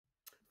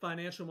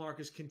financial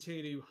markets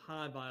continue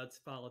high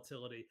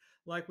volatility.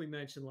 Like we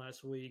mentioned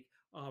last week,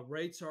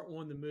 rates are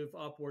on the move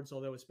upwards,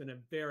 although it's been a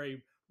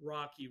very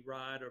rocky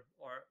ride or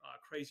a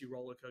crazy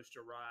roller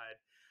coaster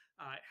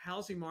ride.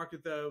 Housing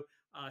market, though,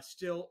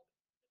 still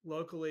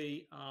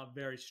locally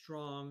very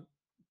strong.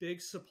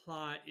 Big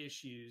supply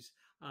issues,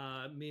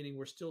 meaning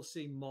we're still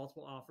seeing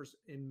multiple offers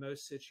in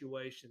most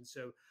situations.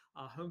 So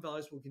home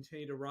values will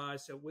continue to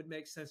rise. So it would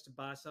make sense to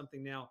buy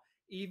something now,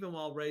 even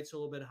while rates are a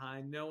little bit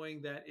high,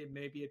 knowing that it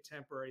may be a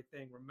temporary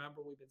thing.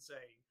 Remember, we've been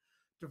saying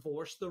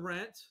divorce the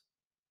rent,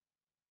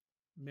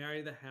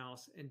 marry the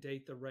house, and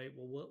date the rate.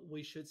 Well,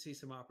 we should see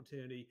some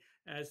opportunity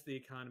as the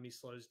economy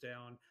slows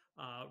down.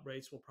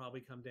 Rates will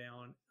probably come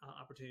down,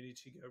 opportunity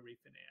to go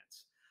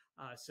refinance.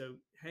 So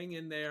hang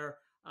in there.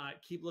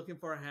 Keep looking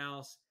for a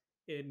house.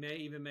 It may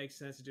even make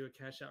sense to do a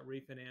cash out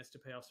refinance to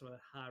pay off some of the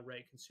high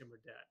rate consumer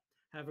debt.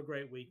 Have a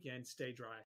great weekend. Stay dry.